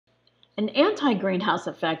An anti-greenhouse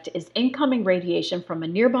effect is incoming radiation from a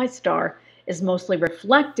nearby star is mostly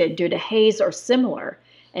reflected due to haze or similar,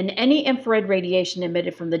 and any infrared radiation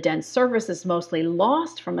emitted from the dense surface is mostly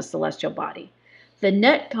lost from a celestial body, the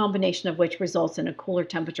net combination of which results in a cooler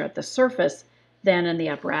temperature at the surface than in the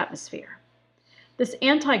upper atmosphere. This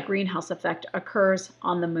anti-greenhouse effect occurs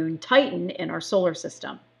on the moon Titan in our solar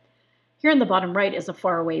system. Here in the bottom right is a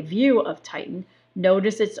faraway view of Titan.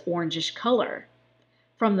 Notice its orangish color.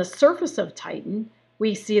 From the surface of Titan,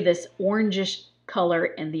 we see this orangish color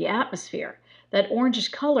in the atmosphere. That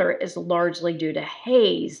orangish color is largely due to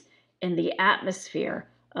haze in the atmosphere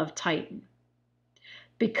of Titan.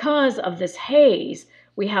 Because of this haze,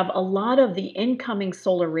 we have a lot of the incoming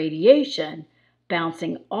solar radiation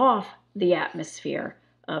bouncing off the atmosphere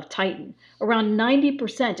of Titan. Around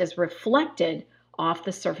 90% is reflected off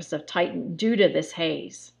the surface of Titan due to this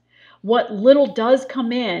haze. What little does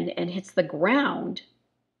come in and hits the ground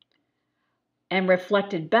and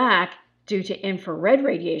reflected back due to infrared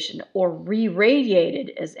radiation or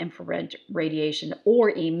re-radiated as infrared radiation or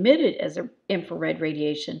emitted as infrared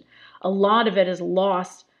radiation, a lot of it is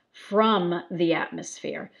lost from the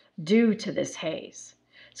atmosphere due to this haze.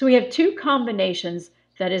 So we have two combinations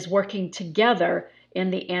that is working together in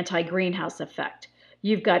the anti-greenhouse effect.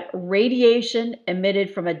 You've got radiation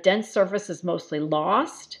emitted from a dense surface is mostly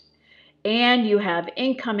lost, and you have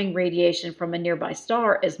incoming radiation from a nearby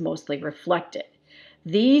star is mostly reflected.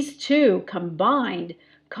 These two combined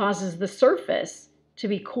causes the surface to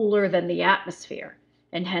be cooler than the atmosphere,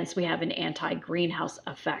 and hence we have an anti-greenhouse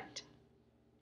effect.